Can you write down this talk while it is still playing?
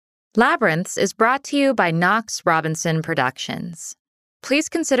Labyrinths is brought to you by Knox Robinson Productions. Please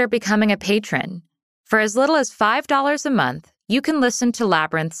consider becoming a patron. For as little as $5 a month, you can listen to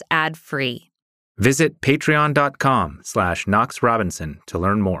Labyrinths ad-free. Visit patreon.com/Knox Robinson to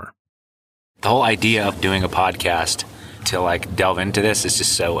learn more. The whole idea of doing a podcast to delve into this is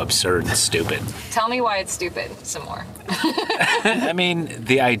just so absurd and stupid. Tell me why it's stupid some more. I mean,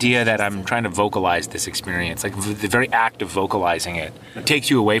 the idea that I'm trying to vocalize this experience, the very act of vocalizing it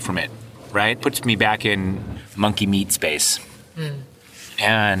takes you away from it, right? Puts me back in monkey meat space.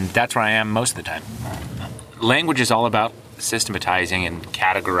 And that's where I am most of the time. Language is all about systematizing and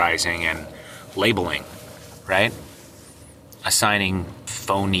categorizing and labeling, right? Assigning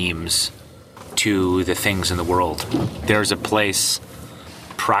phonemes to the things in the world. There's a place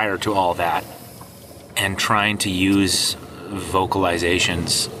prior to all that, and trying to use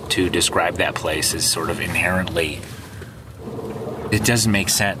vocalizations to describe that place is sort of inherently, it doesn't make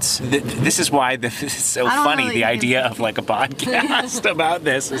sense. This is why this is so funny, the idea of a podcast about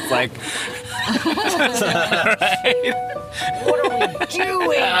this. It's right? What are we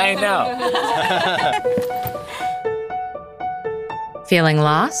doing? I know. Feeling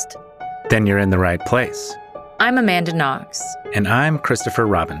lost? Then you're in the right place. I'm Amanda Knox. And I'm Christopher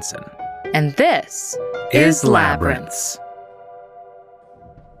Robinson. And this is Labyrinths.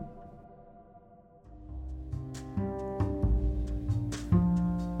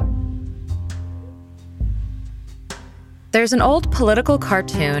 There's an old political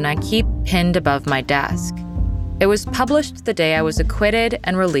cartoon I keep pinned above my desk. It was published the day I was acquitted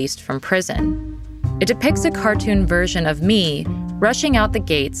and released from prison. It depicts a cartoon version of me rushing out the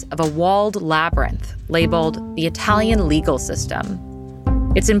gates of a walled labyrinth labeled the Italian legal system.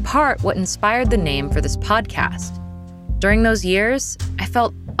 It's in part what inspired the name for this podcast. During those years, I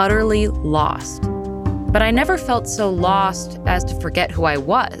felt utterly lost. But I never felt so lost as to forget who I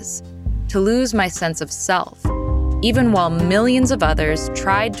was, to lose my sense of self, even while millions of others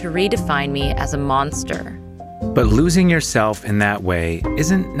tried to redefine me as a monster. But losing yourself in that way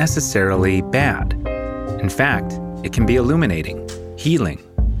isn't necessarily bad. In fact, it can be illuminating, healing,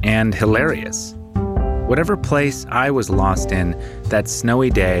 and hilarious. Whatever place I was lost in that snowy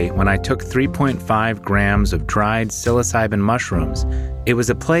day when I took 3.5 grams of dried psilocybin mushrooms, it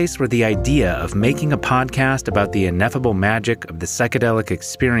was a place where the idea of making a podcast about the ineffable magic of the psychedelic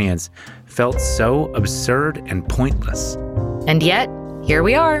experience felt so absurd and pointless. And yet, here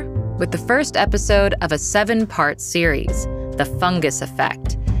we are, with the first episode of a 7-part series, The Fungus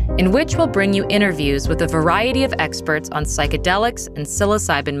Effect, in which we'll bring you interviews with a variety of experts on psychedelics and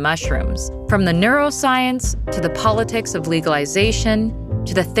psilocybin mushrooms, from the neuroscience to the politics of legalization,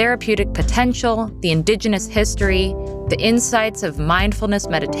 to the therapeutic potential, the indigenous history, the insights of mindfulness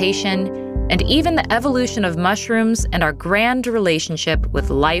meditation, and even the evolution of mushrooms and our grand relationship with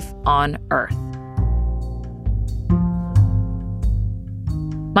life on Earth.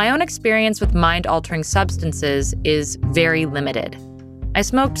 My own experience with mind-altering substances is very limited. I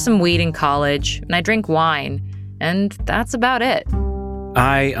smoked some weed in college, and I drink wine, and that's about it.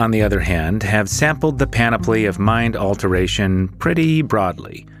 I, on the other hand, have sampled the panoply of mind alteration pretty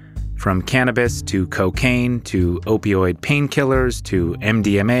broadly. From cannabis to cocaine to opioid painkillers to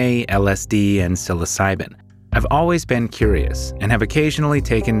MDMA, LSD, and psilocybin. I've always been curious and have occasionally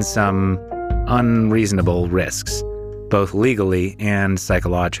taken some unreasonable risks, both legally and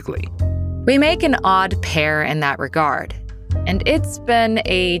psychologically. We make an odd pair in that regard. And it's been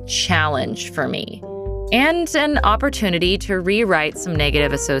a challenge for me, and an opportunity to rewrite some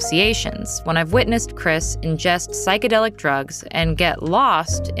negative associations when I've witnessed Chris ingest psychedelic drugs and get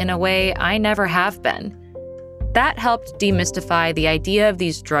lost in a way I never have been. That helped demystify the idea of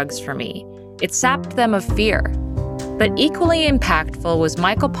these drugs for me. It sapped them of fear. But equally impactful was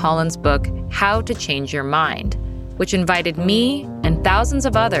Michael Pollan's book, How to Change Your Mind, which invited me and thousands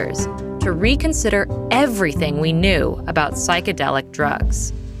of others to reconsider everything we knew about psychedelic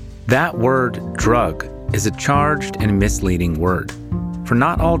drugs. That word, drug, is a charged and misleading word, for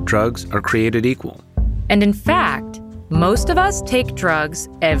not all drugs are created equal. And in fact, most of us take drugs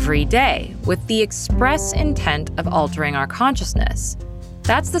every day with the express intent of altering our consciousness.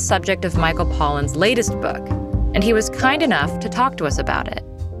 That's the subject of Michael Pollan's latest book, and he was kind enough to talk to us about it.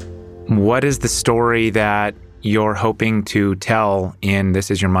 What is the story that you're hoping to tell in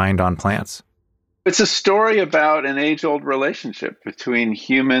This Is Your Mind on Plants? It's a story about an age-old relationship between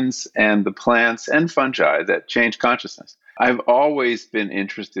humans and the plants and fungi that change consciousness. I've always been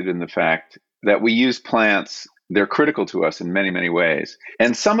interested in the fact that we use plants. They're critical to us in many, many ways.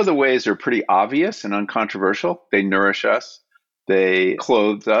 And some of the ways are pretty obvious and uncontroversial. They nourish us. They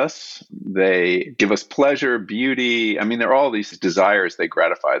clothe us. They give us pleasure, beauty. I mean, there are all these desires they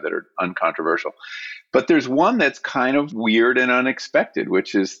gratify that are uncontroversial. But there's one that's kind of weird and unexpected,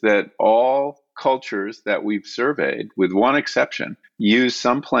 which is that all cultures that we've surveyed, with one exception, use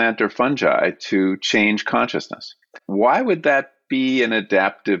some plant or fungi to change consciousness. Why would that be an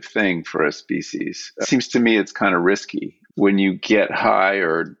adaptive thing for a species? It seems to me it's kind of risky. When you get high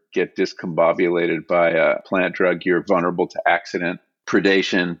or get discombobulated by a plant drug, you're vulnerable to accident,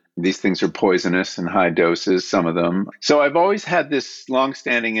 predation. These things are poisonous in high doses, some of them. So I've always had this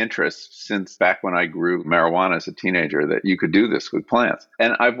longstanding interest since back when I grew marijuana as a teenager that you could do this with plants.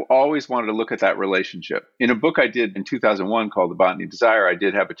 And I've always wanted to look at that relationship. In a book I did in 2001 called The Botany of Desire, I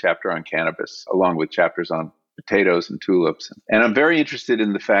did have a chapter on cannabis, along with chapters on potatoes and tulips. And I'm very interested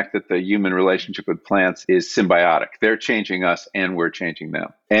in the fact that the human relationship with plants is symbiotic. They're changing us and we're changing them.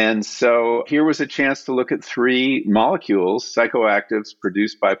 And so here was a chance to look at 3 molecules, psychoactives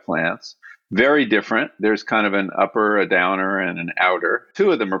produced by plants. Very different. There's kind of an upper, a downer, and an outer.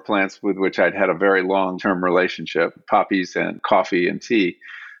 2 of them are plants with which I'd had a very long-term relationship, poppies and coffee and tea.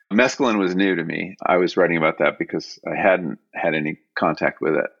 Mescaline was new to me. I was writing about that because I hadn't had any contact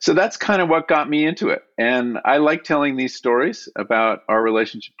with it. So that's kind of what got me into it. And I like telling these stories about our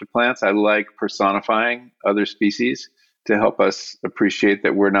relationship to plants. I like personifying other species to help us appreciate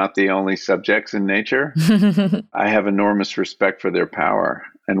that we're not the only subjects in nature. I have enormous respect for their power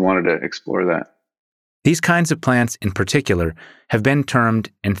and wanted to explore that. These kinds of plants in particular have been termed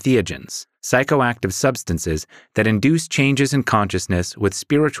entheogens, psychoactive substances that induce changes in consciousness with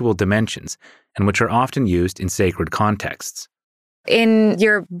spiritual dimensions and which are often used in sacred contexts. In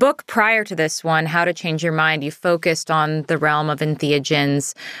your book prior to this one, How to Change Your Mind, you focused on the realm of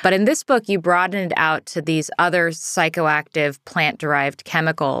entheogens. But in this book, you broadened it out to these other psychoactive plant-derived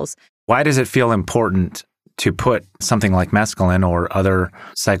chemicals. Why does it feel important to put something like mescaline or other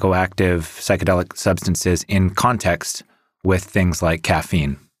psychoactive psychedelic substances in context with things like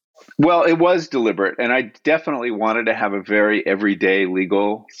caffeine? Well, it was deliberate, and I definitely wanted to have a very everyday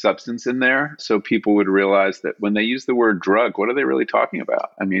legal substance in there so people would realize that when they use the word drug, what are they really talking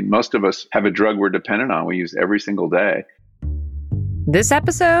about? I mean, most of us have a drug we're dependent on. We use every single day. This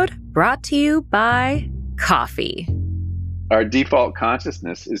episode brought to you by coffee. Our default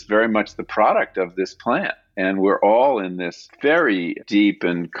consciousness is very much the product of this plant. And we're all in this very deep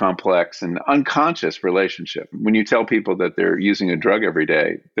and complex and unconscious relationship. When you tell people that they're using a drug every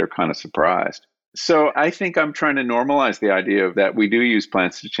day, they're kind of surprised. So I think I'm trying to normalize the idea of that we do use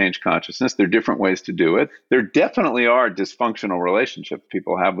plants to change consciousness. There are different ways to do it. There definitely are dysfunctional relationships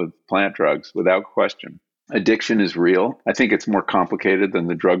people have with plant drugs, without question. Addiction is real. I think it's more complicated than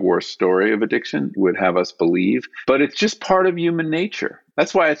the drug war story of addiction would have us believe, but it's just part of human nature.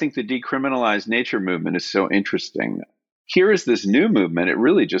 That's why I think the decriminalized nature movement is so interesting. Here is this new movement. It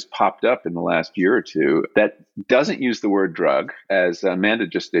really just popped up in the last year or two that doesn't use the word drug, as Amanda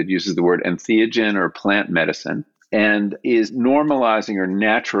just did, uses the word entheogen or plant medicine, and is normalizing or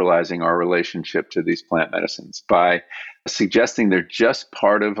naturalizing our relationship to these plant medicines by suggesting they're just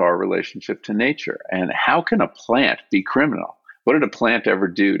part of our relationship to nature. And how can a plant be criminal? What did a plant ever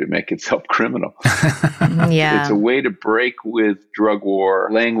do to make itself criminal? Yeah. It's a way to break with drug war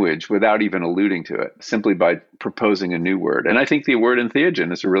language without even alluding to it, simply by proposing a new word. And I think the word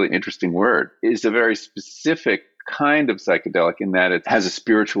entheogen is a really interesting word. It's a very specific kind of psychedelic in that it has a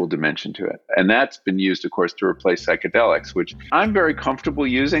spiritual dimension to it. And that's been used, of course, to replace psychedelics, which I'm very comfortable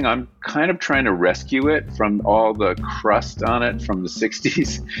using. I'm kind of trying to rescue it from all the crust on it from the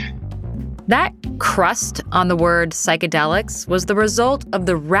 60s. That crust on the word psychedelics was the result of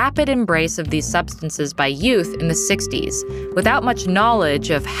the rapid embrace of these substances by youth in the 60s, without much knowledge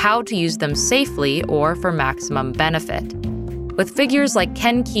of how to use them safely or for maximum benefit. With figures like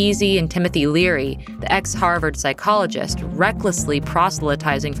Ken Kesey and Timothy Leary, the ex-Harvard psychologist, recklessly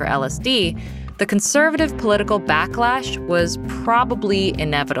proselytizing for LSD, the conservative political backlash was probably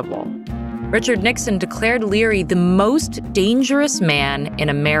inevitable. Richard Nixon declared Leary the most dangerous man in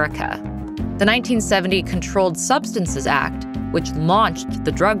America. The 1970 Controlled Substances Act, which launched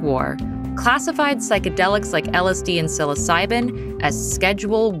the drug war, classified psychedelics like LSD and psilocybin as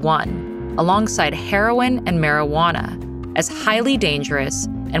Schedule 1, alongside heroin and marijuana, as highly dangerous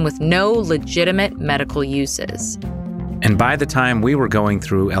and with no legitimate medical uses. And by the time we were going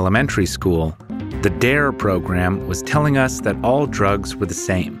through elementary school, the DARE program was telling us that all drugs were the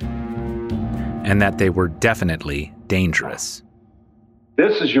same and that they were definitely dangerous.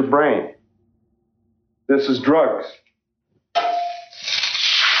 This is your brain. This is drugs.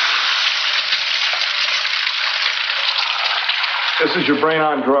 This is your brain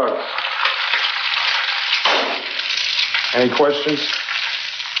on drugs. Any questions?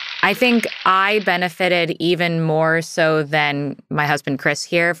 I think I benefited even more so than my husband Chris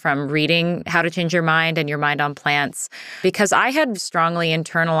here from reading How to Change Your Mind and Your Mind on Plants, because I had strongly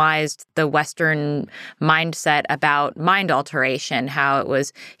internalized the Western mindset about mind alteration, how it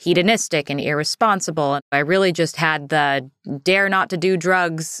was hedonistic and irresponsible. I really just had the dare not to do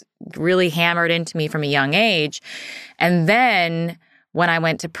drugs really hammered into me from a young age. And then when I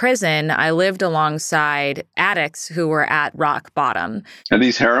went to prison, I lived alongside addicts who were at rock bottom. Are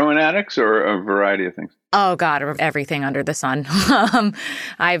these heroin addicts or a variety of things? Oh, God, everything under the sun.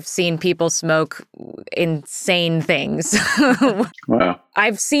 I've seen people smoke insane things. Wow.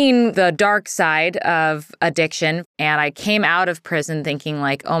 I've seen the dark side of addiction, and I came out of prison thinking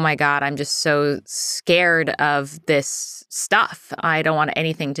like, oh my God, I'm just so scared of this stuff. I don't want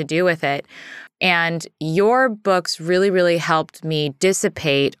anything to do with it. And your books really, really helped me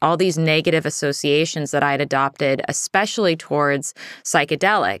dissipate all these negative associations that I'd adopted, especially towards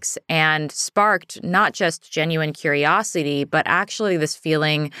psychedelics, and sparked not just genuine curiosity, but actually this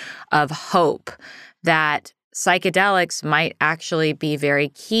feeling of hope that psychedelics might actually be very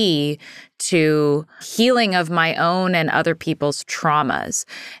key to healing of my own and other people's traumas.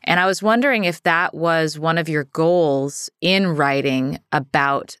 And I was wondering if that was one of your goals in writing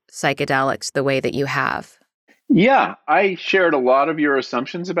about psychedelics the way that you have. Yeah, I shared a lot of your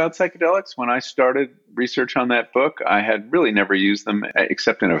assumptions about psychedelics. When I started research on that book, I had really never used them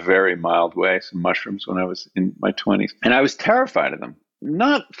except in a very mild way, some mushrooms when I was in my 20s. And I was terrified of them.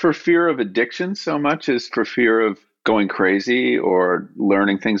 Not for fear of addiction so much as for fear of going crazy or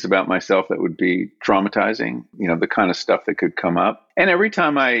learning things about myself that would be traumatizing, the kind of stuff that could come up. And every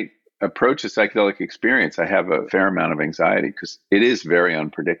time I approach a psychedelic experience, I have a fair amount of anxiety because it is very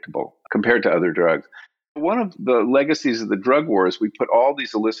unpredictable compared to other drugs. One of the legacies of the drug war is we put all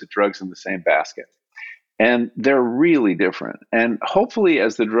these illicit drugs in the same basket. And they're really different. And hopefully,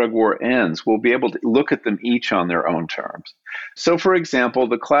 as the drug war ends, we'll be able to look at them each on their own terms. So, for example,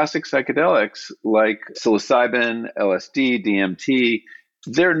 the classic psychedelics like psilocybin, LSD, DMT,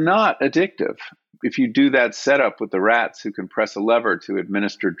 they're not addictive. If you do that setup with the rats who can press a lever to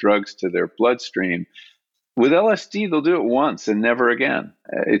administer drugs to their bloodstream, with LSD, they'll do it once and never again.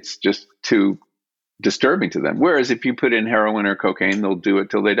 It's just too disturbing to them. Whereas if you put in heroin or cocaine, they'll do it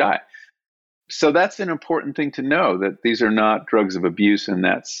till they die. So that's an important thing to know, that these are not drugs of abuse in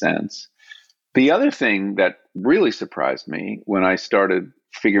that sense. The other thing that really surprised me when I started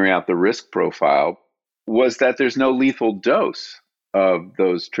figuring out the risk profile was that there's no lethal dose of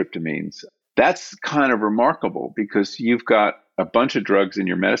those tryptamines. That's kind of remarkable because you've got a bunch of drugs in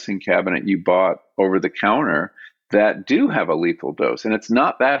your medicine cabinet you bought over the counter that do have a lethal dose, and it's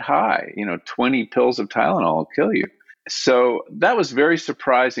not that high. 20 pills of Tylenol will kill you. So that was very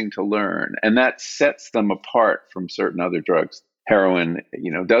surprising to learn, and that sets them apart from certain other drugs. Heroin,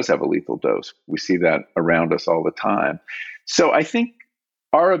 does have a lethal dose. We see that around us all the time. So I think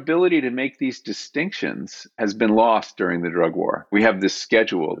our ability to make these distinctions has been lost during the drug war. We have this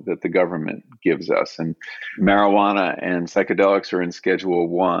schedule that the government gives us, and marijuana and psychedelics are in Schedule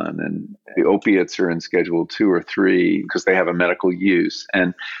 1, and the opiates are in Schedule 2 or 3 because they have a medical use.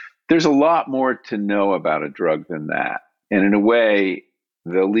 And there's a lot more to know about a drug than that. And in a way,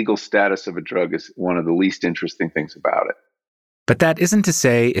 the legal status of a drug is one of the least interesting things about it. But that isn't to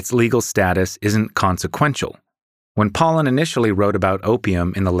say its legal status isn't consequential. When Pollan initially wrote about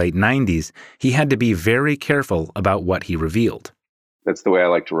opium in the late 90s, he had to be very careful about what he revealed. That's the way I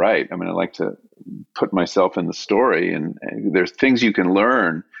like to write. I like to put myself in the story, and there's things you can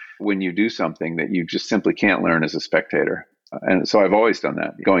learn when you do something that you just simply can't learn as a spectator. And so I've always done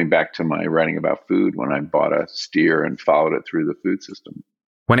that, going back to my writing about food when I bought a steer and followed it through the food system.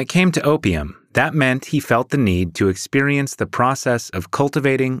 When it came to opium, that meant he felt the need to experience the process of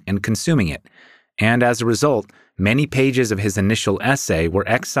cultivating and consuming it. And as a result, many pages of his initial essay were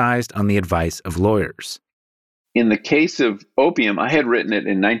excised on the advice of lawyers. In the case of opium, I had written it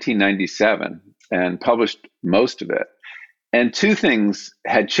in 1997 and published most of it. And two things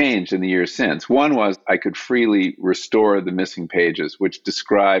had changed in the years since. One was I could freely restore the missing pages, which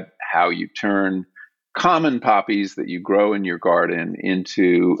describe how you turn common poppies that you grow in your garden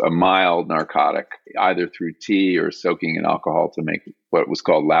into a mild narcotic, either through tea or soaking in alcohol to make what was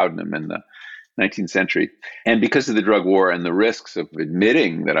called laudanum in the 19th century. And because of the drug war and the risks of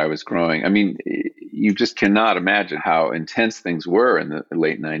admitting that I was growing, you just cannot imagine how intense things were in the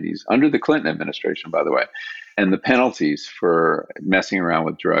late 90s, under the Clinton administration, by the way. And the penalties for messing around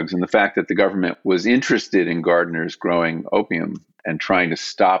with drugs, and the fact that the government was interested in gardeners growing opium and trying to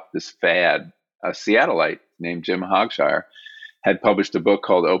stop this fad. A Seattleite named Jim Hogshire had published a book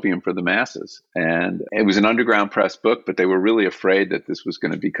called Opium for the Masses. And it was an underground press book, but they were really afraid that this was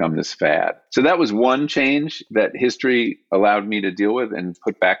going to become this fad. So that was one change that history allowed me to deal with and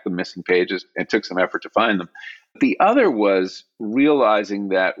put back the missing pages. It took some effort to find them. The other was realizing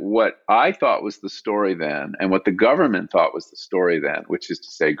that what I thought was the story then and what the government thought was the story then, which is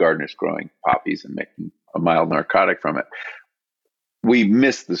to say gardeners growing poppies and making a mild narcotic from it, we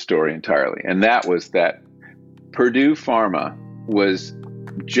missed the story entirely. And that was that Purdue Pharma was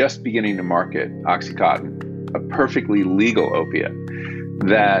just beginning to market OxyContin, a perfectly legal opiate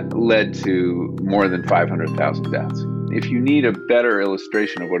that led to more than 500,000 deaths. If you need a better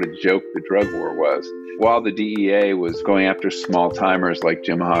illustration of what a joke the drug war was, while the DEA was going after small-timers like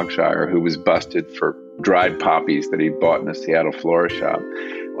Jim Hogshire, who was busted for dried poppies that he bought in a Seattle florist shop,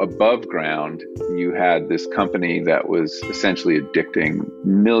 above ground, you had this company that was essentially addicting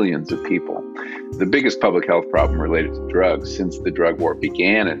millions of people. The biggest public health problem related to drugs since the drug war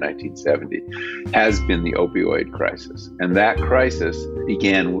began in 1970 has been the opioid crisis. And that crisis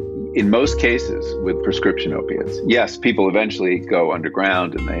began, in most cases, with prescription opiates. Yes, people eventually go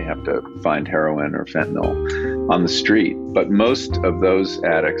underground and they have to find heroin or fentanyl on the street. But most of those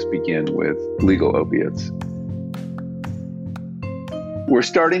addicts begin with legal opiates. We're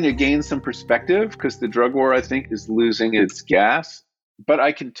starting to gain some perspective because the drug war, I think, is losing its gas. But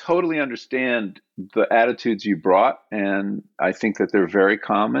I can totally understand the attitudes you brought, and I think that they're very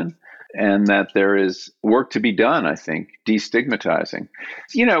common and that there is work to be done, I think, destigmatizing,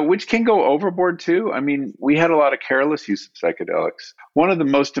 which can go overboard too. I mean, we had a lot of careless use of psychedelics. One of the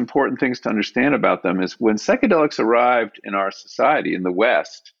most important things to understand about them is when psychedelics arrived in our society in the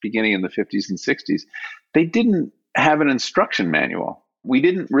West, beginning in the 50s and 60s, they didn't have an instruction manual. We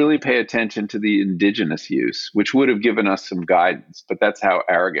didn't really pay attention to the indigenous use, which would have given us some guidance. But that's how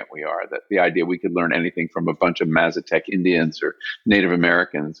arrogant we are, that the idea we could learn anything from a bunch of Mazatec Indians or Native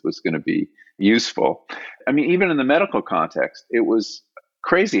Americans was going to be useful. I mean, even in the medical context, it was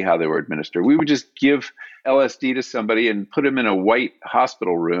crazy how they were administered. We would just give LSD to somebody and put them in a white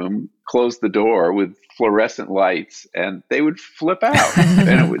hospital room, close the door with fluorescent lights, and they would flip out.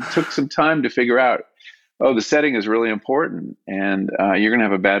 And it took some time to figure out, oh, the setting is really important, and you're going to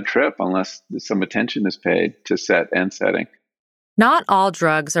have a bad trip unless some attention is paid to set and setting. Not all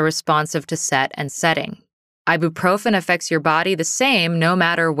drugs are responsive to set and setting. Ibuprofen affects your body the same no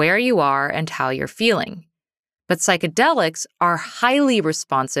matter where you are and how you're feeling. But psychedelics are highly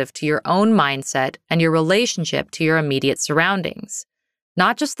responsive to your own mindset and your relationship to your immediate surroundings.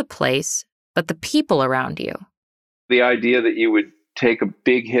 Not just the place, but the people around you. The idea that you would take a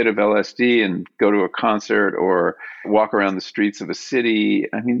big hit of LSD and go to a concert or walk around the streets of a city.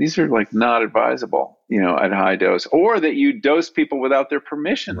 I mean, these are like not advisable, at high dose, or that you dose people without their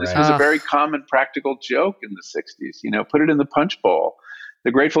permission. This was a very common practical joke in the 60s, put it in the punch bowl.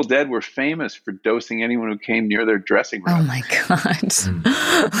 The Grateful Dead were famous for dosing anyone who came near their dressing room. Oh my God.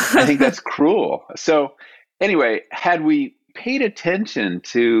 I think that's cruel. So anyway, had we paid attention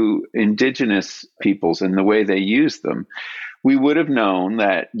to indigenous peoples and the way they use them, we would have known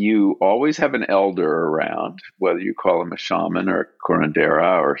that you always have an elder around, whether you call him a shaman or a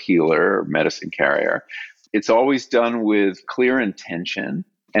curandera or healer or medicine carrier. It's always done with clear intention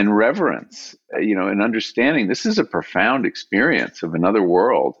and reverence, and understanding this is a profound experience of another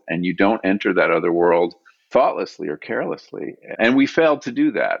world, and you don't enter that other world thoughtlessly or carelessly. And we failed to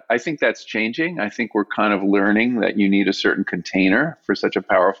do that. I think that's changing. I think we're kind of learning that you need a certain container for such a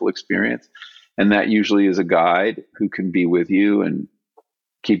powerful experience. And that usually is a guide who can be with you and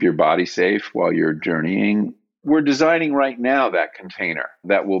keep your body safe while you're journeying. We're designing right now that container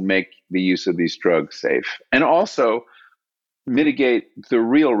that will make the use of these drugs safe and also mitigate the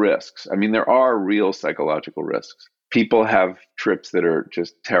real risks. I mean, there are real psychological risks. People have trips that are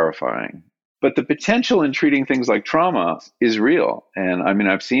just terrifying. But the potential in treating things like trauma is real. And I mean,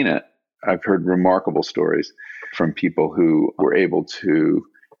 I've seen it. I've heard remarkable stories from people who were able to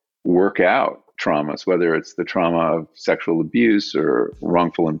work out traumas, whether it's the trauma of sexual abuse or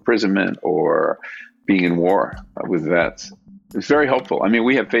wrongful imprisonment or being in war with vets. It's very helpful. I mean,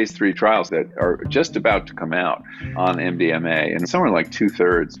 we have phase 3 trials that are just about to come out on MDMA, and somewhere like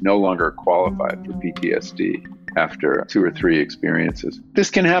 2/3 no longer qualified for PTSD after 2 or 3 experiences. This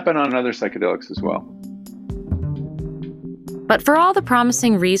can happen on other psychedelics as well. But for all the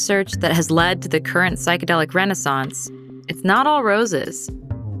promising research that has led to the current psychedelic renaissance, it's not all roses.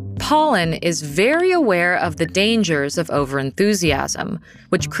 Pollan is very aware of the dangers of overenthusiasm,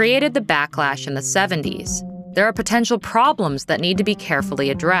 which created the backlash in the 70s. There are potential problems that need to be carefully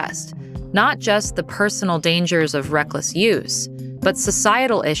addressed, not just the personal dangers of reckless use, but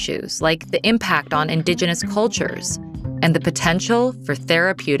societal issues like the impact on indigenous cultures, and the potential for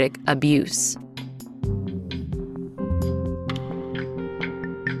therapeutic abuse.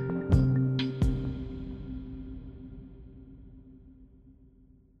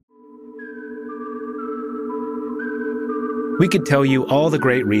 We could tell you all the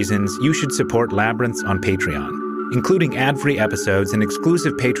great reasons you should support Labyrinths on Patreon, including ad-free episodes and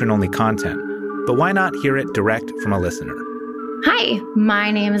exclusive patron-only content. But why not hear it direct from a listener? Hi,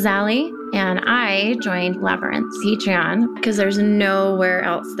 my name is Allie, and I joined Labyrinth's Patreon because there's nowhere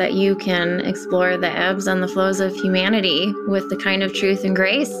else that you can explore the ebbs and the flows of humanity with the kind of truth and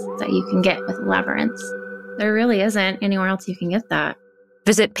grace that you can get with Labyrinths. There really isn't anywhere else you can get that.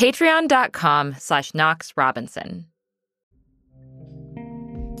 Visit patreon.com/Knox Robinson.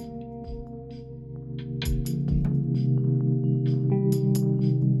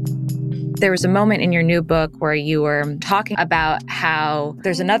 There was a moment in your new book where you were talking about how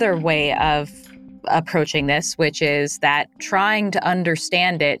there's another way of approaching this, which is that trying to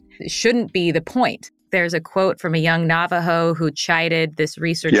understand it shouldn't be the point. There's a quote from a young Navajo who chided this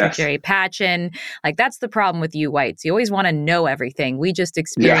researcher, Yes. Jerry Patchen. Like, that's the problem with you whites. You always want to know everything. We just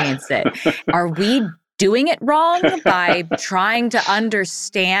experience it. Are we doing it wrong by trying to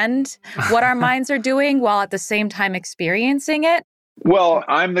understand what our minds are doing while at the same time experiencing it? Well,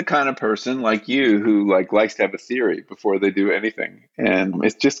 I'm the kind of person like you who likes to have a theory before they do anything. And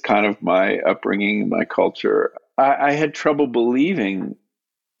it's just kind of my upbringing, my culture. I had trouble believing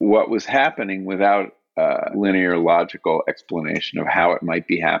what was happening without a linear, logical explanation of how it might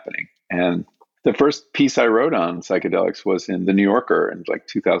be happening. And the first piece I wrote on psychedelics was in The New Yorker in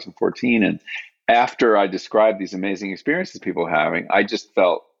 2014. And after I described these amazing experiences people are having, I just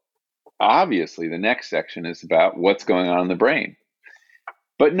felt, obviously, the next section is about what's going on in the brain.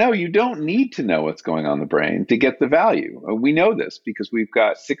 But no, you don't need to know what's going on in the brain to get the value. We know this because we've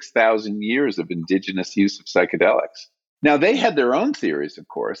got 6,000 years of indigenous use of psychedelics. Now, they had their own theories, of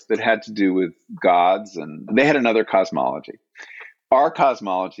course, that had to do with gods, and they had another cosmology. Our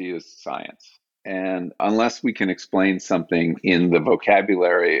cosmology is science. And unless we can explain something in the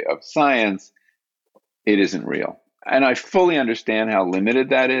vocabulary of science, it isn't real. And I fully understand how limited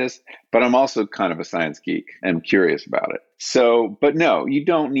that is, but I'm also kind of a science geek and curious about it. So, but no, you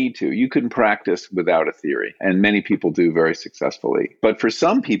don't need to. You can practice without a theory, and many people do very successfully. But for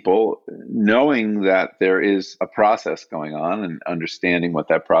some people, knowing that there is a process going on and understanding what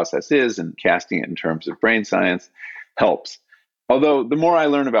that process is and casting it in terms of brain science helps. Although the more I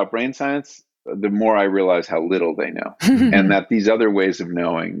learn about brain science, the more I realize how little they know, and that these other ways of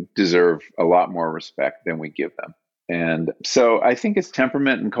knowing deserve a lot more respect than we give them. And so I think it's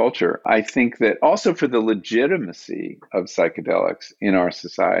temperament and culture. I think that also for the legitimacy of psychedelics in our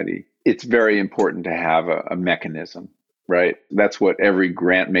society, it's very important to have a mechanism, right? That's what every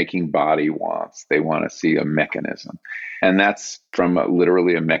grant-making body wants. They want to see a mechanism. And that's from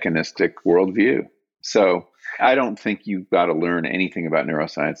literally a mechanistic worldview. So I don't think you've got to learn anything about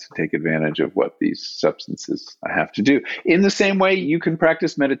neuroscience to take advantage of what these substances have to do. In the same way, you can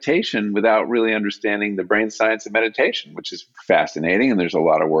practice meditation without really understanding the brain science of meditation, which is fascinating, and there's a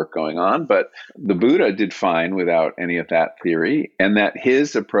lot of work going on. But the Buddha did fine without any of that theory, and that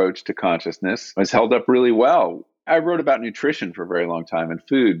his approach to consciousness has held up really well. I wrote about nutrition for a very long time and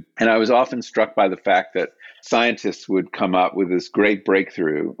food, and I was often struck by the fact that scientists would come up with this great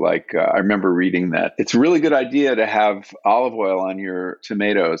breakthrough. I remember reading that it's a really good idea to have olive oil on your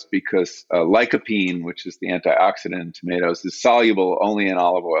tomatoes because lycopene, which is the antioxidant in tomatoes, is soluble only in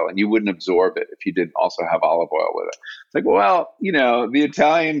olive oil, and you wouldn't absorb it if you didn't also have olive oil with it. It's like, well, the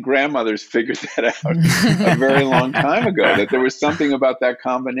Italian grandmothers figured that out a very long time ago, that there was something about that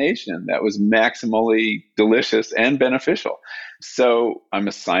combination that was maximally delicious and beneficial. So I'm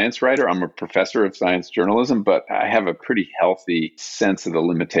a science writer. I'm a professor of science journalism, but I have a pretty healthy sense of the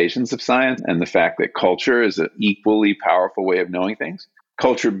limitations of science and the fact that culture is an equally powerful way of knowing things.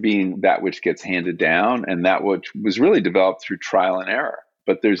 Culture being that which gets handed down and that which was really developed through trial and error.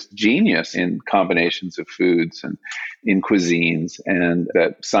 But there's genius in combinations of foods and in cuisines, and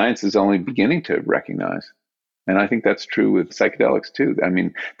that science is only beginning to recognize. And I think that's true with psychedelics too. I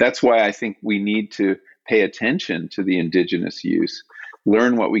mean, that's why I think we need to pay attention to the indigenous use,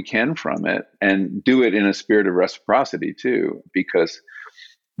 learn what we can from it, and do it in a spirit of reciprocity too, because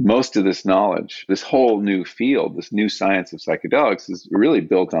most of this knowledge, this whole new field, this new science of psychedelics is really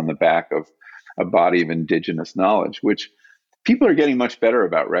built on the back of a body of indigenous knowledge, which people are getting much better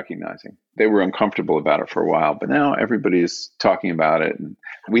about recognizing. They were uncomfortable about it for a while, but now everybody's talking about it. And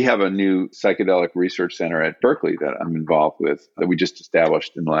we have a new psychedelic research center at Berkeley that I'm involved with that we just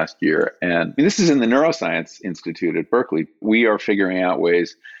established in the last year. And this is in the Neuroscience Institute at Berkeley. We are figuring out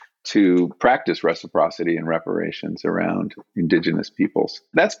ways to practice reciprocity and reparations around indigenous peoples.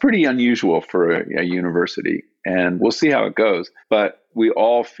 That's pretty unusual for a university, and we'll see how it goes. But we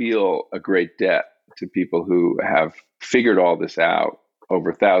all feel a great debt to people who have figured all this out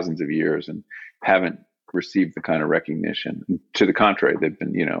over thousands of years and haven't received the kind of recognition. To the contrary, they've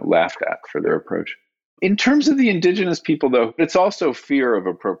been, laughed at for their approach. In terms of the indigenous people, though, it's also fear of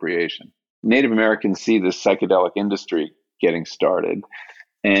appropriation. Native Americans see this psychedelic industry getting started,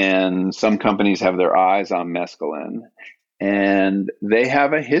 and some companies have their eyes on mescaline, and they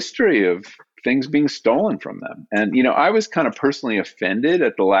have a history of things being stolen from them. And, I was kind of personally offended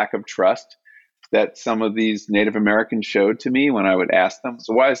at the lack of trust that some of these Native Americans showed to me when I would ask them,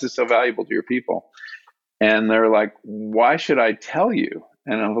 so why is this so valuable to your people? And they're like, why should I tell you?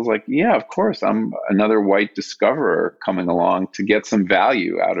 And I was like, yeah, of course. I'm another white discoverer coming along to get some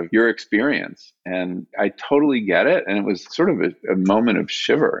value out of your experience. And I totally get it. And it was sort of a moment of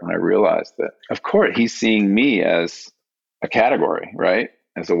shiver. And I realized that, of course, he's seeing me as a category, right?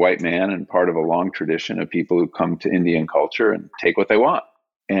 As a white man and part of a long tradition of people who come to Indian culture and take what they want.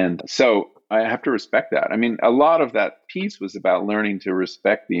 And so I have to respect that. I mean, a lot of that piece was about learning to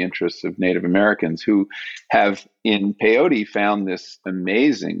respect the interests of Native Americans who have in peyote found this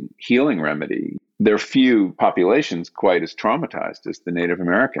amazing healing remedy. There are few populations quite as traumatized as the Native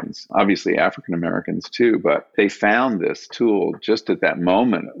Americans, obviously African Americans too, but they found this tool just at that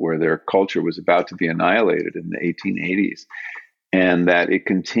moment where their culture was about to be annihilated in the 1880s, and that it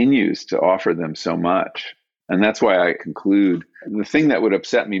continues to offer them so much. And that's why I conclude the thing that would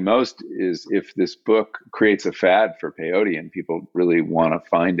upset me most is if this book creates a fad for peyote and people really want to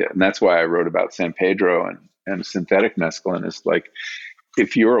find it. And that's why I wrote about San Pedro and synthetic mescaline. Is like,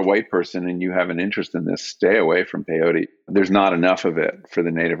 if you're a white person and you have an interest in this, stay away from peyote. There's not enough of it for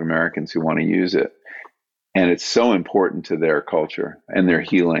the Native Americans who want to use it. And it's so important to their culture and their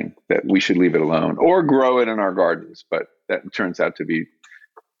healing that we should leave it alone or grow it in our gardens. But that turns out to be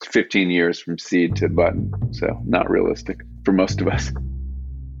 15 years from seed to button. So not realistic for most of us.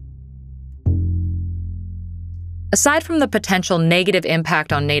 Aside from the potential negative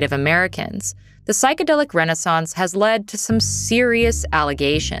impact on Native Americans, the psychedelic renaissance has led to some serious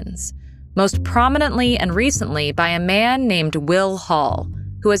allegations, most prominently and recently by a man named Will Hall,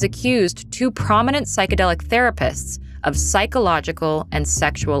 who has accused two prominent psychedelic therapists of psychological and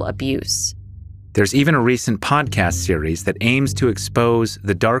sexual abuse. There's even a recent podcast series that aims to expose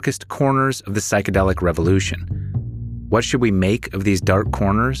the darkest corners of the psychedelic revolution. What should we make of these dark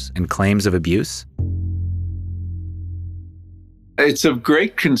corners and claims of abuse? It's of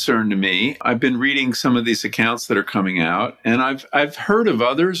great concern to me. I've been reading some of these accounts that are coming out, and I've heard of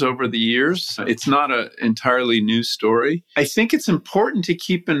others over the years. It's not an entirely new story. I think it's important to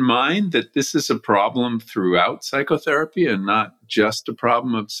keep in mind that this is a problem throughout psychotherapy and not just a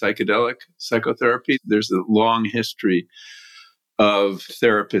problem of psychedelic psychotherapy. There's a long history of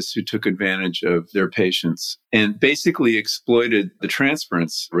therapists who took advantage of their patients and basically exploited the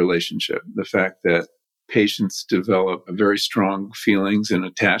transference relationship, the fact that patients develop very strong feelings and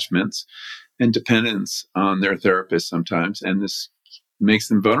attachments and dependence on their therapist sometimes, and this makes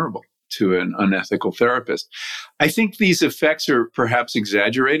them vulnerable to an unethical therapist. I think these effects are perhaps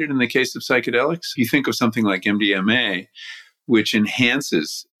exaggerated in the case of psychedelics. You think of something like MDMA, which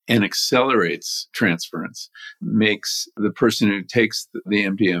enhances and accelerates transference, makes the person who takes the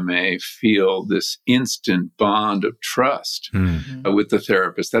MDMA feel this instant bond of trust with the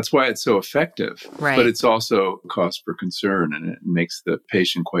therapist. That's why it's so effective. Right. But it's also a cause for concern, and it makes the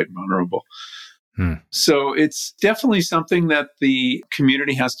patient quite vulnerable. So it's definitely something that the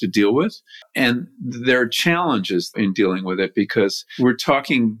community has to deal with. And there are challenges in dealing with it because we're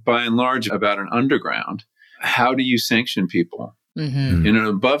talking by and large about an underground. How do you sanction people? In an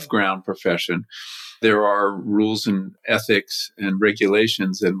above ground profession, there are rules and ethics and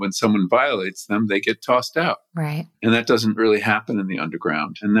regulations. And when someone violates them, they get tossed out. Right. And that doesn't really happen in the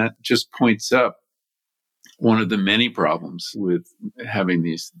underground. And that just points up one of the many problems with having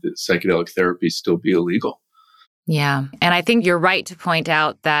the psychedelic therapies still be illegal. Yeah. And I think you're right to point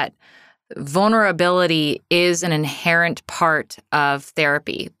out that vulnerability is an inherent part of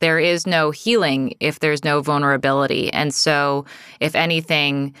therapy. There is no healing if there's no vulnerability. And so, if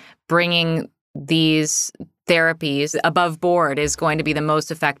anything, bringing these therapies above board is going to be the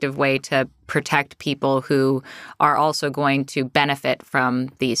most effective way to protect people who are also going to benefit from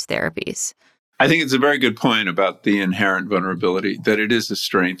these therapies. I think it's a very good point about the inherent vulnerability, that it is a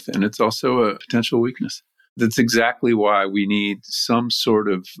strength and it's also a potential weakness. That's exactly why we need some sort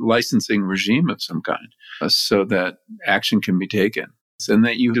of licensing regime of some kind so that action can be taken. and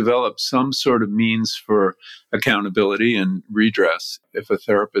that you develop some sort of means for accountability and redress if a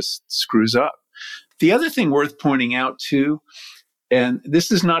therapist screws up. The other thing worth pointing out, too, and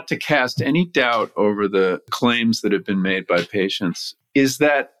this is not to cast any doubt over the claims that have been made by patients, is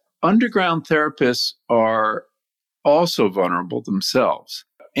that underground therapists are also vulnerable themselves.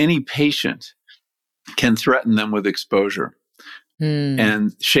 Any patient can threaten them with exposure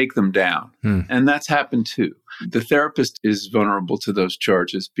and shake them down. And that's happened too. The therapist is vulnerable to those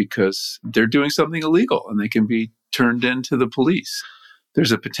charges because they're doing something illegal and they can be turned into the police.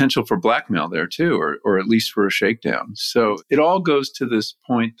 There's a potential for blackmail there too, or at least for a shakedown. So it all goes to this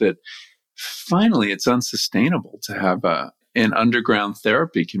point that finally it's unsustainable to have an underground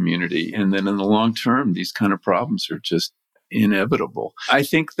therapy community. And then in the long term, these kind of problems are just inevitable. I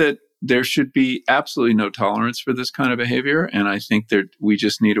think that there should be absolutely no tolerance for this kind of behavior. And I think that we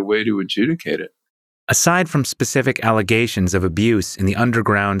just need a way to adjudicate it. Aside from specific allegations of abuse in the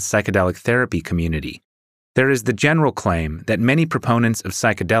underground psychedelic therapy community, there is the general claim that many proponents of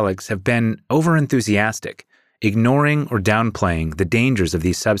psychedelics have been overenthusiastic, ignoring or downplaying the dangers of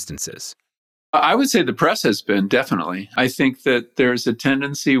these substances. I would say the press has been, definitely. I think that there's a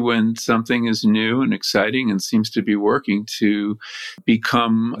tendency when something is new and exciting and seems to be working to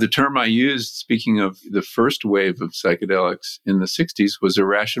become, the term I used, speaking of the first wave of psychedelics in the 60s, was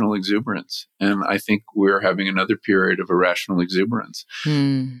irrational exuberance. And I think we're having another period of irrational exuberance.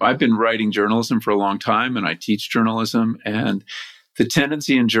 I've been writing journalism for a long time, and I teach journalism, and the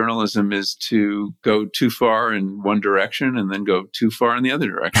tendency in journalism is to go too far in one direction and then go too far in the other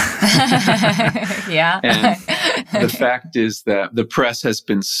direction. Yeah. And the fact is that the press has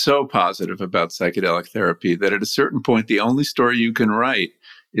been so positive about psychedelic therapy that at a certain point, the only story you can write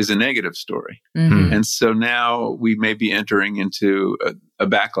is a negative story. And so now we may be entering into a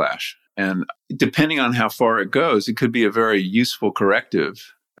backlash. And depending on how far it goes, it could be a very useful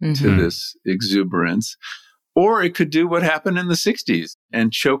corrective to this exuberance. Or it could do what happened in the 60s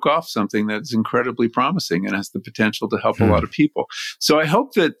and choke off something that's incredibly promising and has the potential to help a lot of people. So I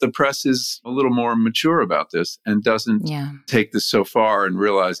hope that the press is a little more mature about this and doesn't take this so far and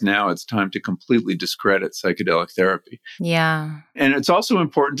realize now it's time to completely discredit psychedelic therapy. Yeah. And it's also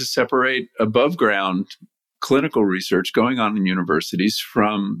important to separate above ground clinical research going on in universities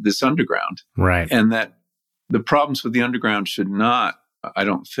from this underground. Right. And that the problems with the underground should not, I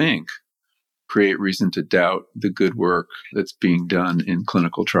don't think, create reason to doubt the good work that's being done in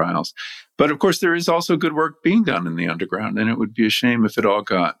clinical trials. But of course, there is also good work being done in the underground, and it would be a shame if it all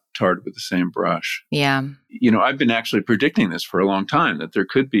got tarred with the same brush. Yeah. You know, I've been actually predicting this for a long time, that there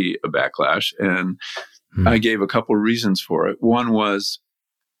could be a backlash, and I gave a couple of reasons for it. One was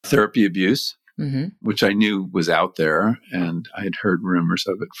therapy abuse, which I knew was out there, and I had heard rumors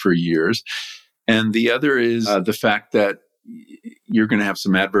of it for years. And the other is the fact that you're going to have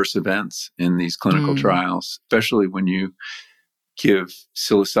some adverse events in these clinical trials, especially when you give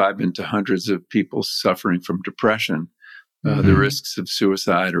psilocybin to hundreds of people suffering from depression. The risks of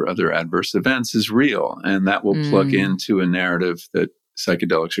suicide or other adverse events is real, and that will plug into a narrative that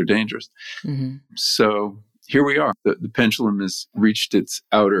psychedelics are dangerous. So here we are. The pendulum has reached its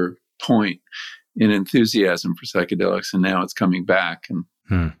outer point in enthusiasm for psychedelics, and now it's coming back.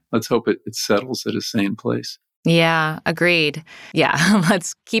 And let's hope it settles at a sane place. Yeah, agreed. Yeah,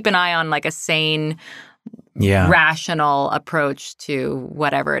 let's keep an eye on like a sane, rational approach to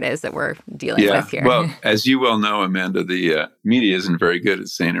whatever it is that we're dealing with here. Well, as you well know, Amanda, the media isn't very good at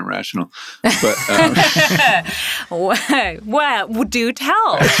sane and rational. But well, do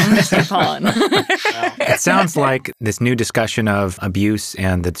tell, Mr. Pollan. It sounds like this new discussion of abuse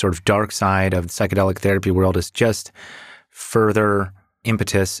and the sort of dark side of the psychedelic therapy world is just further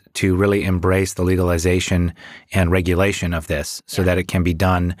impetus to really embrace the legalization and regulation of this so that it can be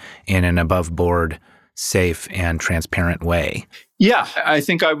done in an above board, safe and transparent way. Yeah, I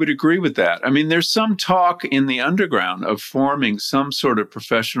think I would agree with that. I mean, there's some talk in the underground of forming some sort of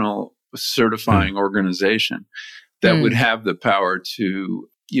professional certifying organization that would have the power to,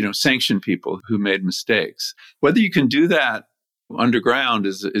 sanction people who made mistakes. Whether you can do that underground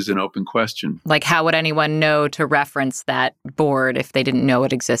is an open question. Like, how would anyone know to reference that board if they didn't know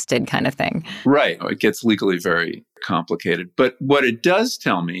it existed, kind of thing? Right. It gets legally very complicated. But what it does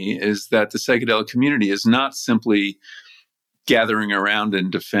tell me is that the psychedelic community is not simply gathering around and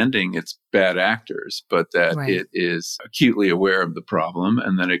defending its bad actors, but that it is acutely aware of the problem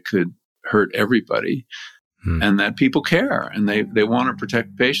and that it could hurt everybody. And that people care and they want to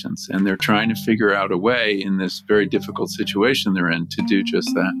protect patients, and they're trying to figure out a way in this very difficult situation they're in to do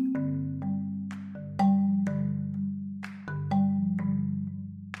just that.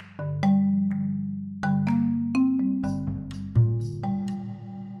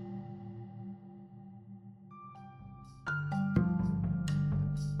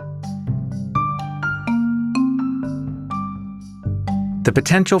 The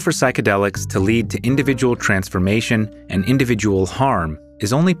potential for psychedelics to lead to individual transformation and individual harm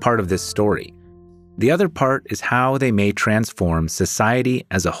is only part of this story. The other part is how they may transform society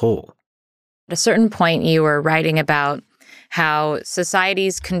as a whole. At a certain point, you were writing about how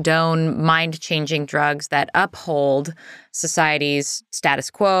societies condone mind-changing drugs that uphold society's status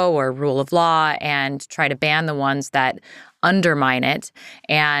quo or rule of law and try to ban the ones that undermine it.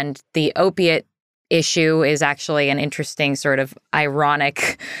 And the opiate issue is actually an interesting sort of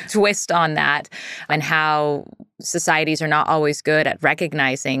ironic twist on that, and how societies are not always good at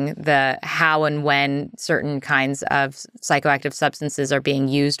recognizing the how and when certain kinds of psychoactive substances are being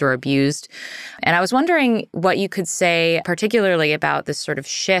used or abused. And I was wondering what you could say particularly about this sort of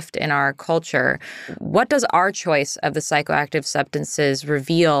shift in our culture. What does our choice of the psychoactive substances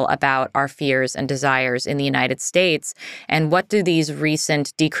reveal about our fears and desires in the United States? And what do these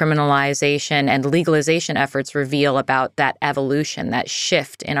recent decriminalization and legalization efforts reveal about that evolution, that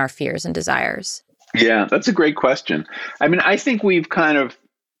shift in our fears and desires? Yeah, that's a great question. I mean, I think we've kind of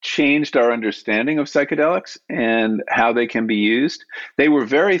changed our understanding of psychedelics and how they can be used. They were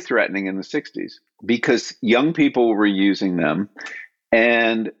very threatening in the 60s because young people were using them,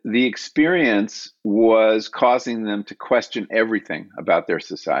 and the experience was causing them to question everything about their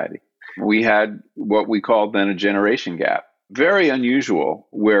society. We had what we called then a generation gap. Very unusual,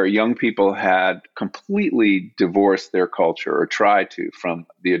 where young people had completely divorced their culture or tried to from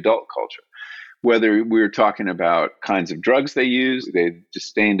the adult culture. Whether we were talking about kinds of drugs they used, they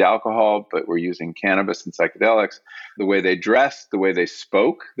disdained alcohol, but were using cannabis and psychedelics, the way they dressed, the way they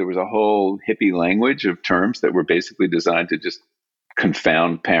spoke. There was a whole hippie language of terms that were basically designed to just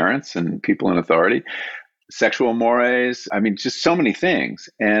confound parents and people in authority. Sexual mores, I mean, just so many things.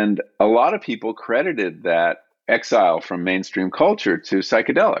 And a lot of people credited that exile from mainstream culture to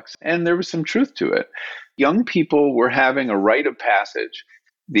psychedelics. And there was some truth to it. Young people were having a rite of passage,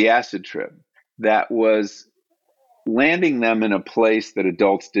 the acid trip, that was landing them in a place that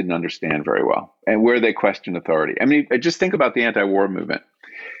adults didn't understand very well and where they questioned authority. I mean, just think about the anti-war movement.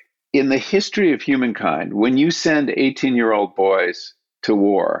 In the history of humankind, when you send 18-year-old boys to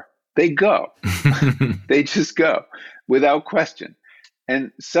war, they go. They just go without question.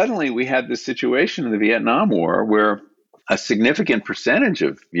 And suddenly we had this situation in the Vietnam War where a significant percentage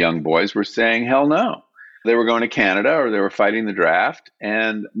of young boys were saying, hell no. They were going to Canada or they were fighting the draft.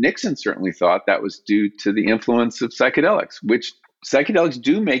 And Nixon certainly thought that was due to the influence of psychedelics, which psychedelics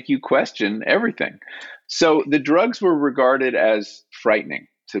do make you question everything. So the drugs were regarded as frightening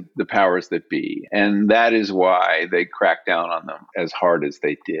to the powers that be. And that is why they cracked down on them as hard as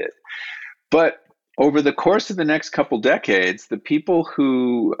they did. But over the course of the next couple decades, the people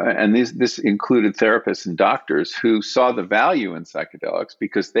who, and this included therapists and doctors, who saw the value in psychedelics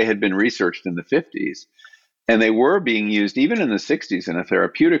because they had been researched in the 50s, and they were being used even in the 60s in a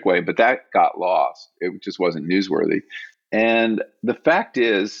therapeutic way, but that got lost. It just wasn't newsworthy. And the fact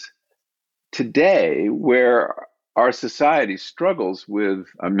is, today, where our society struggles with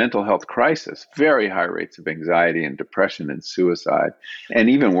a mental health crisis, very high rates of anxiety and depression and suicide, and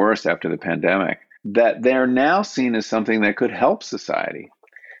even worse after the pandemic, that they're now seen as something that could help society.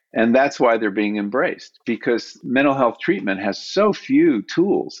 And that's why they're being embraced, because mental health treatment has so few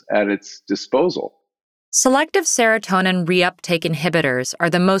tools at its disposal. Selective serotonin reuptake inhibitors are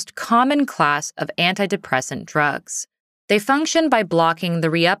the most common class of antidepressant drugs. They function by blocking the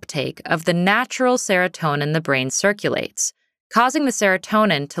reuptake of the natural serotonin the brain circulates, causing the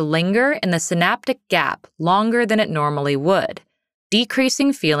serotonin to linger in the synaptic gap longer than it normally would,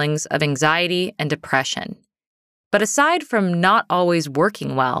 decreasing feelings of anxiety and depression. But aside from not always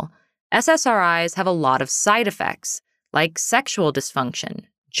working well, SSRIs have a lot of side effects, like sexual dysfunction,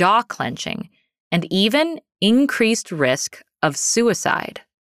 jaw clenching, and even increased risk of suicide.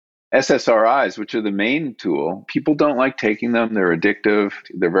 SSRIs, which are the main tool, people don't like taking them. They're addictive.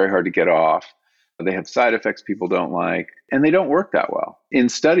 They're very hard to get off. They have side effects people don't like, and they don't work that well. In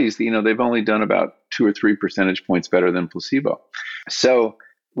studies, they've only done about 2 or 3 percentage points better than placebo. So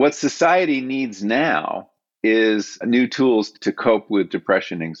what society needs now is new tools to cope with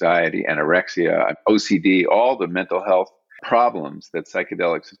depression, anxiety, anorexia, OCD, all the mental health problems that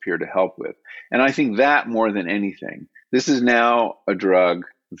psychedelics appear to help with. And I think that more than anything, this is now a drug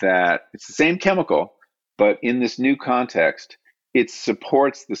that it's the same chemical, but in this new context, it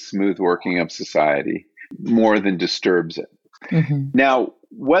supports the smooth working of society more than disturbs it. Mm-hmm. Now,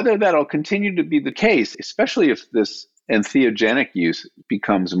 whether that'll continue to be the case, especially if this entheogenic use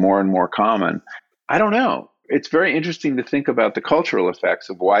becomes more and more common, I don't know. It's very interesting to think about the cultural effects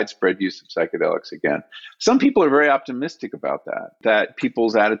of widespread use of psychedelics again. Some people are very optimistic about that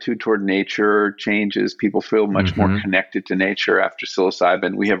people's attitude toward nature changes. People feel much more connected to nature after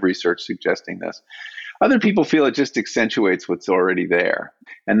psilocybin. We have research suggesting this. Other people feel it just accentuates what's already there.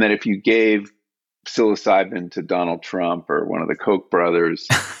 And that if you gave psilocybin to Donald Trump or one of the Koch brothers,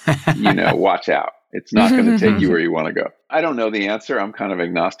 watch out. It's not going to take you where you want to go. I don't know the answer. I'm kind of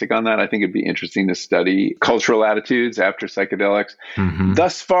agnostic on that. I think it'd be interesting to study cultural attitudes after psychedelics.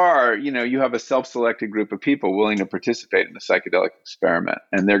 Thus far, you have a self-selected group of people willing to participate in a psychedelic experiment,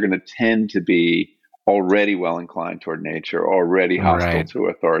 and they're going to tend to be already well inclined toward nature, already hostile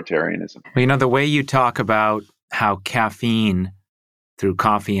to authoritarianism. Well, the way you talk about how caffeine through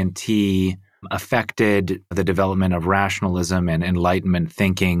coffee and tea affected the development of rationalism and Enlightenment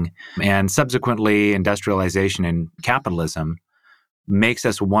thinking, and subsequently industrialization and capitalism, makes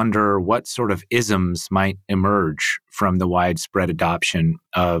us wonder what sort of isms might emerge from the widespread adoption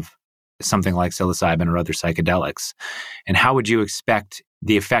of something like psilocybin or other psychedelics. And how would you expect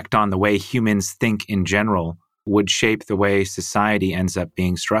the effect on the way humans think in general would shape the way society ends up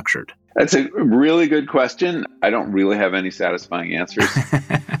being structured? That's a really good question. I don't really have any satisfying answers.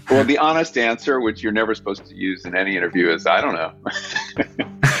 Well, the honest answer, which you're never supposed to use in any interview, is I don't know.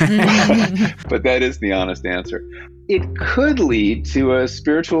 But that is the honest answer. It could lead to a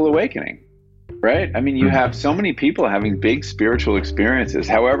spiritual awakening, right? I mean, you have so many people having big spiritual experiences,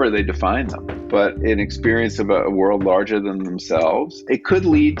 however they define them, but an experience of a world larger than themselves. It could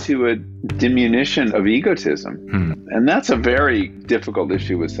lead to a diminution of egotism. And that's a very difficult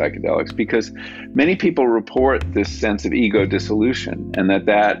issue with psychedelics, because many people report this sense of ego dissolution, and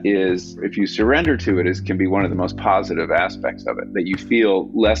that is, if you surrender to it, can be one of the most positive aspects of it, that you feel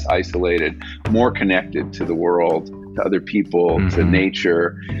less isolated, more connected to the world, to other people, to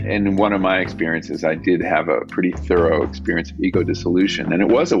nature. And in one of my experiences, I did have a pretty thorough experience of ego dissolution, and it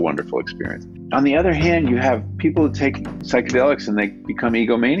was a wonderful experience. On the other hand, you have people who take psychedelics and they become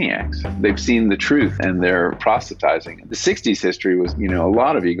egomaniacs. They've seen the truth and they're proselytizing. The 60s history was, a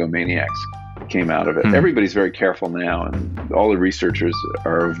lot of egomaniacs came out of it. Everybody's very careful now, and all the researchers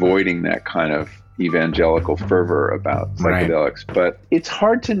are avoiding that kind of evangelical fervor about psychedelics. But it's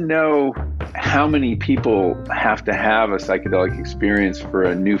hard to know how many people have to have a psychedelic experience for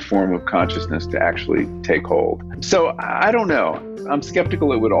a new form of consciousness to actually take hold. So I don't know. I'm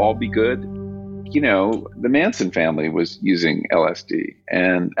skeptical it would all be good. The Manson family was using LSD,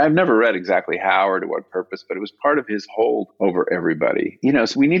 and I've never read exactly how or to what purpose, but it was part of his hold over everybody.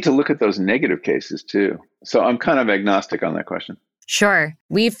 So we need to look at those negative cases too. So I'm kind of agnostic on that question. Sure.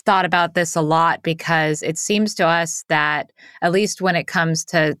 We've thought about this a lot because it seems to us that, at least when it comes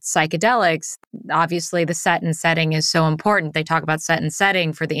to psychedelics, obviously the set and setting is so important. They talk about set and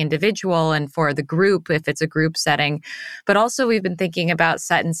setting for the individual and for the group if it's a group setting. But also we've been thinking about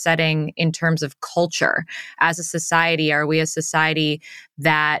set and setting in terms of culture. As a society, are we a society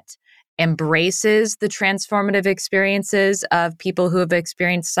that embraces the transformative experiences of people who have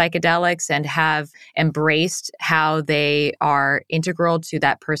experienced psychedelics and have embraced how they are integral to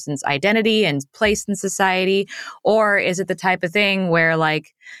that person's identity and place in society? Or is it the type of thing where,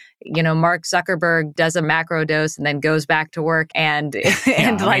 Mark Zuckerberg does a macro dose and then goes back to work and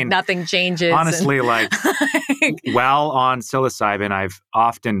nothing changes? Honestly, while on psilocybin, I've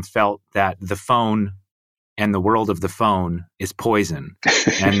often felt that the phone and the world of the phone is poison,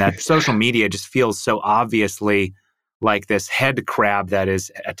 and that social media just feels so obviously like this head crab that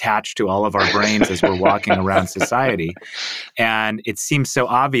is attached to all of our brains as we're walking around society. And it seems so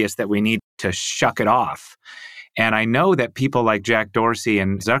obvious that we need to shuck it off. And I know that people like Jack Dorsey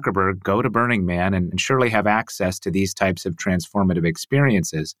and Zuckerberg go to Burning Man and surely have access to these types of transformative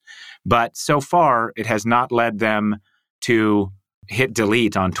experiences. But so far, it has not led them to hit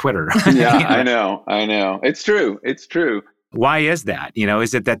delete on Twitter. Yeah, I know. It's true. Why is that?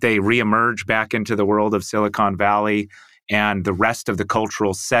 Is it that they reemerge back into the world of Silicon Valley and the rest of the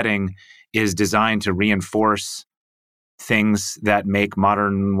cultural setting is designed to reinforce things that make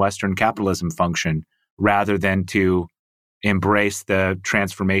modern Western capitalism function rather than to embrace the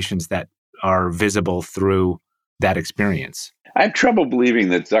transformations that are visible through that experience? I have trouble believing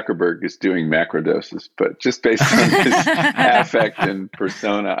that Zuckerberg is doing macrodoses, but just based on his affect and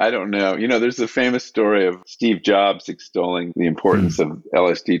persona, I don't know. There's a famous story of Steve Jobs extolling the importance of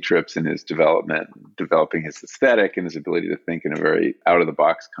LSD trips in his development, developing his aesthetic and his ability to think in a very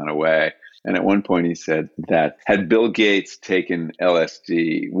out-of-the-box kind of way. And at one point he said that had Bill Gates taken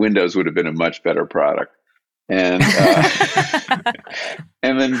LSD, Windows would have been a much better product. And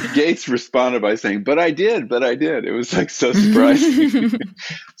and then Gates responded by saying, but I did. It was so surprising.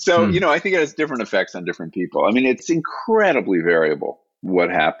 So, I think it has different effects on different people. I mean, it's incredibly variable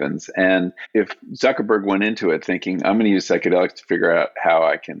what happens. And if Zuckerberg went into it thinking, I'm going to use psychedelics to figure out how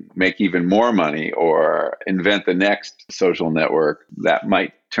I can make even more money or invent the next social network, that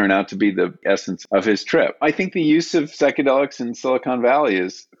might turn out to be the essence of his trip. I think the use of psychedelics in Silicon Valley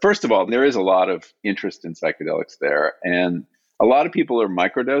is, first of all, there is a lot of interest in psychedelics there. And a lot of people are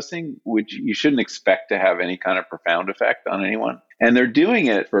microdosing, which you shouldn't expect to have any kind of profound effect on anyone. And they're doing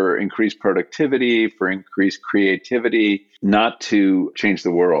it for increased productivity, for increased creativity, not to change the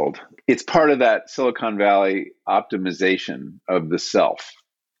world. It's part of that Silicon Valley optimization of the self,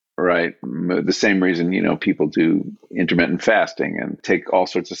 right? The same reason, people do intermittent fasting and take all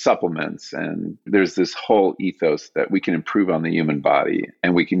sorts of supplements. And there's this whole ethos that we can improve on the human body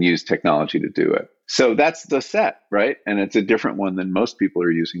and we can use technology to do it. So that's the set, right? And it's a different one than most people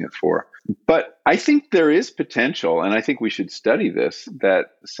are using it for. But I think there is potential, and I think we should study this, that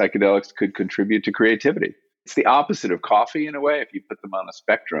psychedelics could contribute to creativity. It's the opposite of coffee in a way, if you put them on a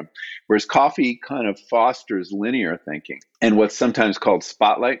spectrum, whereas coffee kind of fosters linear thinking and what's sometimes called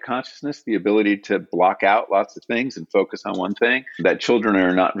spotlight consciousness, the ability to block out lots of things and focus on one thing that children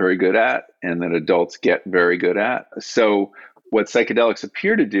are not very good at and that adults get very good at. So what psychedelics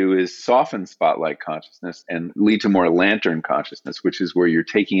appear to do is soften spotlight consciousness and lead to more lantern consciousness, which is where you're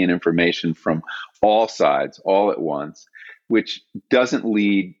taking in information from all sides, all at once, which doesn't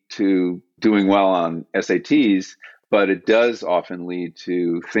lead to doing well on SATs, but it does often lead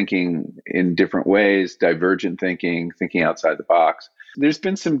to thinking in different ways, divergent thinking, thinking outside the box. There's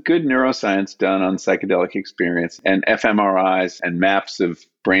been some good neuroscience done on psychedelic experience and fMRIs and maps of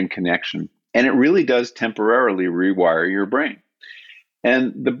brain connection. And it really does temporarily rewire your brain.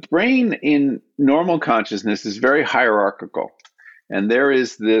 And the brain in normal consciousness is very hierarchical. And there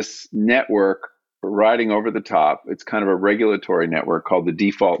is this network riding over the top. It's kind of a regulatory network called the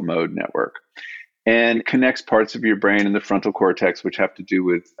default mode network, and connects parts of your brain in the frontal cortex, which have to do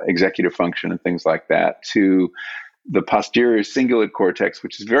with executive function and things like that, to the posterior cingulate cortex,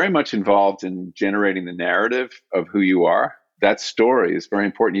 which is very much involved in generating the narrative of who you are. That story is very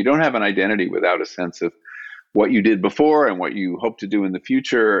important. You don't have an identity without a sense of what you did before and what you hope to do in the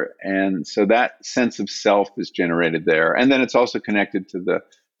future. And so that sense of self is generated there. And then it's also connected to the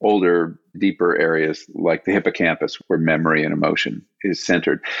older, deeper areas like the hippocampus, where memory and emotion is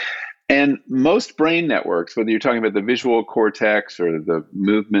centered. And most brain networks, whether you're talking about the visual cortex or the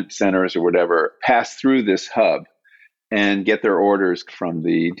movement centers or whatever, pass through this hub and get their orders from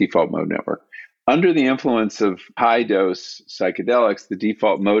the default mode network. Under the influence of high-dose psychedelics, the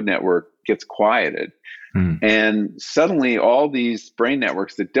default mode network gets quieted. And suddenly all these brain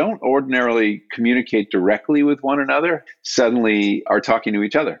networks that don't ordinarily communicate directly with one another suddenly are talking to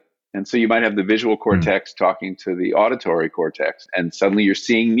each other. And so you might have the visual cortex talking to the auditory cortex, and suddenly you're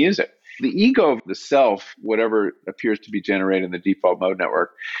seeing music. The ego of the self, whatever appears to be generated in the default mode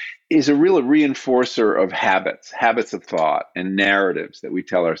network, is a real reinforcer of habits of thought and narratives that we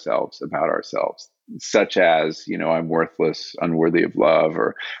tell ourselves about ourselves, such as, I'm worthless, unworthy of love,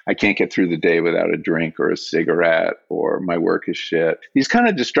 or I can't get through the day without a drink or a cigarette, or my work is shit. These kind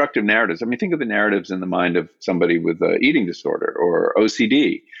of destructive narratives. I mean, think of the narratives in the mind of somebody with an eating disorder or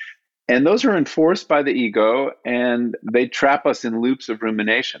OCD. And those are enforced by the ego, and they trap us in loops of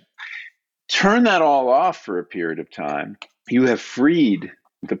rumination. Turn that all off for a period of time. You have freed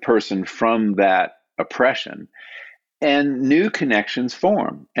the person from that oppression, and new connections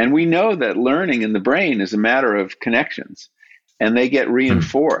form. And we know that learning in the brain is a matter of connections, and they get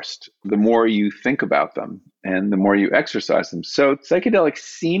reinforced the more you think about them and the more you exercise them. So psychedelics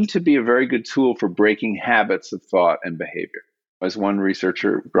seem to be a very good tool for breaking habits of thought and behavior. As one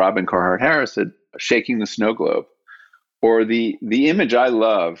researcher, Robin Carhart-Harris, said, shaking the snow globe. Or the image I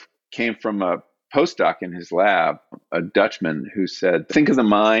love came from a postdoc in his lab, a Dutchman, who said, think of the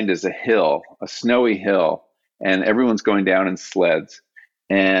mind as a hill, a snowy hill, and everyone's going down in sleds.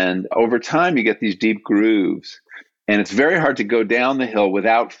 And over time, you get these deep grooves, and it's very hard to go down the hill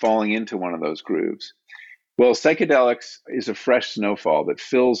without falling into one of those grooves. Well, psychedelics is a fresh snowfall that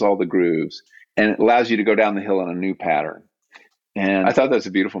fills all the grooves, and it allows you to go down the hill in a new pattern. And I thought that was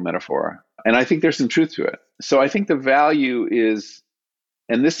a beautiful metaphor. And I think there's some truth to it. So I think the value is,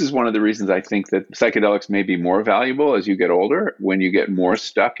 and this is one of the reasons I think that psychedelics may be more valuable as you get older, when you get more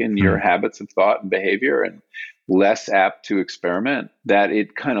stuck in your habits of thought and behavior and less apt to experiment, that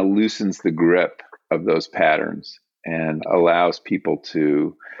it kind of loosens the grip of those patterns and allows people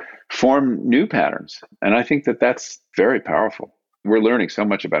to form new patterns. And I think that that's very powerful. We're learning so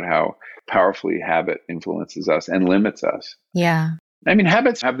much about how powerfully habit influences us and limits us. Yeah. I mean,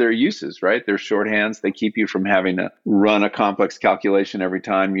 habits have their uses, right? They're shorthands. They keep you from having to run a complex calculation every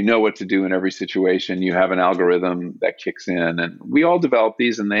time. You know what to do in every situation. You have an algorithm that kicks in. And we all develop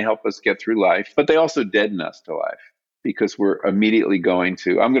these and they help us get through life, but they also deaden us to life because we're immediately I'm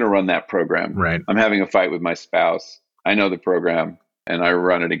going to run that program. Right. I'm having a fight with my spouse. I know the program and I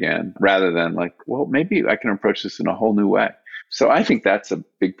run it again rather than like, well, maybe I can approach this in a whole new way. So I think that's a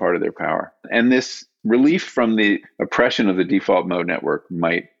big part of their power. And this relief from the oppression of the default mode network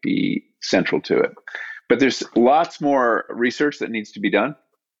might be central to it. But there's lots more research that needs to be done.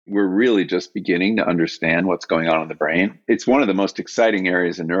 We're really just beginning to understand what's going on in the brain. It's one of the most exciting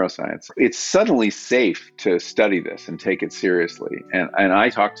areas in neuroscience. It's suddenly safe to study this and take it seriously. And I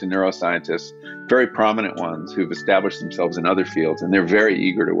talk to neuroscientists, very prominent ones who've established themselves in other fields, and they're very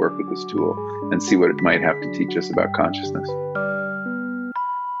eager to work with this tool and see what it might have to teach us about consciousness.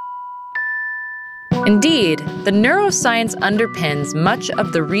 Indeed, the neuroscience underpins much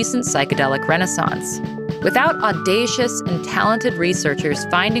of the recent psychedelic renaissance. Without audacious and talented researchers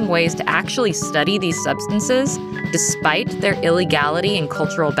finding ways to actually study these substances, despite their illegality and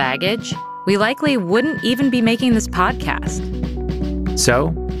cultural baggage, we likely wouldn't even be making this podcast.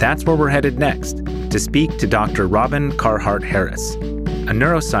 So, that's where we're headed next, to speak to Dr. Robin Carhart-Harris, a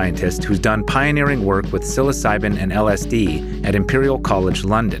neuroscientist who's done pioneering work with psilocybin and LSD at Imperial College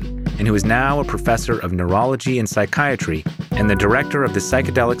London, and who is now a professor of neurology and psychiatry and the director of the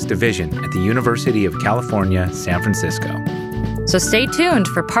psychedelics division at the University of California, San Francisco. So stay tuned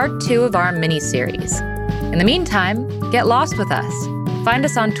for part 2 of our mini-series. In the meantime, get lost with us. Find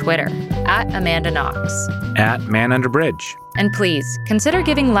us on Twitter, @AmandaKnox. @ManUnderBridge. And please, consider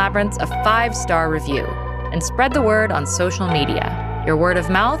giving Labyrinths a 5-star review and spread the word on social media. Your word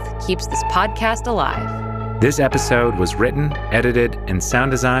of mouth keeps this podcast alive. This episode was written, edited, and sound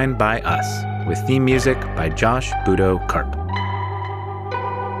designed by us, with theme music by Josh Budo Karp.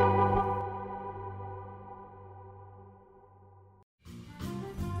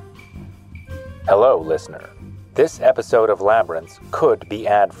 Hello, listener. This episode of Labyrinths could be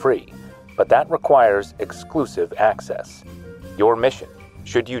ad-free, but that requires exclusive access. Your mission,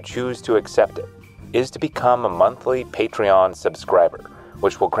 should you choose to accept it, is to become a monthly Patreon subscriber,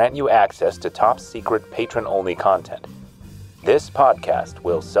 which will grant you access to top-secret patron-only content. This podcast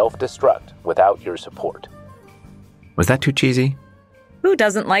will self-destruct without your support. Was that too cheesy? Who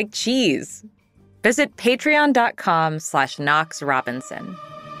doesn't like cheese? Visit patreon.com/KnoxRobinson.